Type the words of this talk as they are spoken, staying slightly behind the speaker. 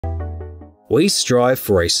We strive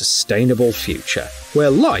for a sustainable future, where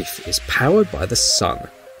life is powered by the sun,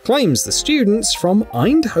 claims the students from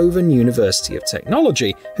Eindhoven University of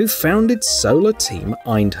Technology who founded Solar Team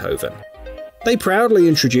Eindhoven. They proudly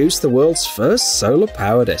introduced the world's first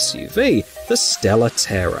solar-powered SUV, the Stella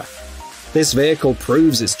Terra. This vehicle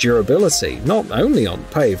proves its durability not only on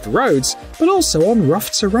paved roads, but also on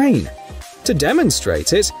rough terrain. To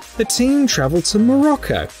demonstrate it, the team travelled to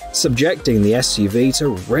Morocco, subjecting the SUV to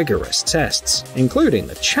rigorous tests, including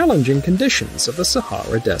the challenging conditions of the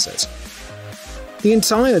Sahara Desert. The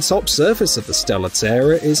entire top surface of the Stella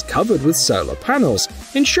Terra is covered with solar panels,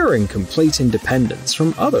 ensuring complete independence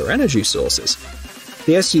from other energy sources.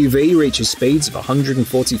 The SUV reaches speeds of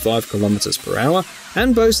 145 km per hour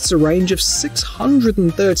and boasts a range of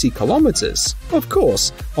 630 km, of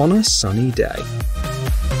course, on a sunny day.